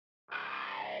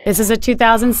This is a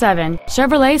 2007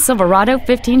 Chevrolet Silverado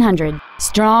 1500.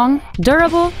 Strong,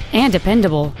 durable, and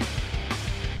dependable.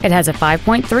 It has a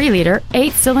 5.3-liter,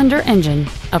 8-cylinder engine,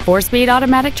 a 4-speed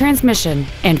automatic transmission,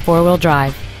 and 4-wheel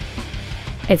drive.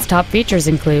 Its top features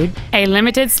include a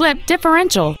limited-slip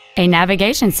differential, a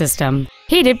navigation system,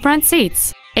 heated front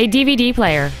seats, a DVD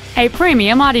player, a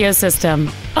premium audio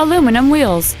system, aluminum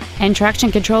wheels, and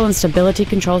traction control and stability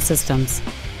control systems.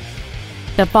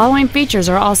 The following features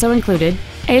are also included: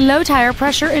 a low tire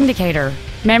pressure indicator,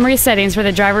 memory settings for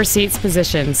the driver's seat's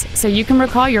positions so you can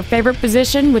recall your favorite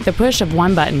position with the push of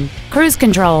one button, cruise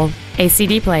control, a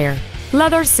CD player,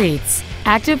 leather seats,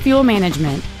 active fuel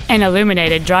management, an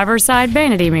illuminated driver's side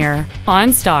vanity mirror,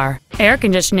 OnStar, air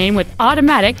conditioning with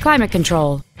automatic climate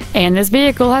control, and this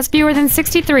vehicle has fewer than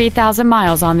 63,000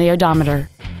 miles on the odometer.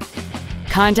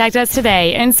 Contact us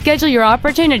today and schedule your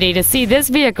opportunity to see this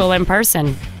vehicle in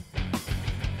person.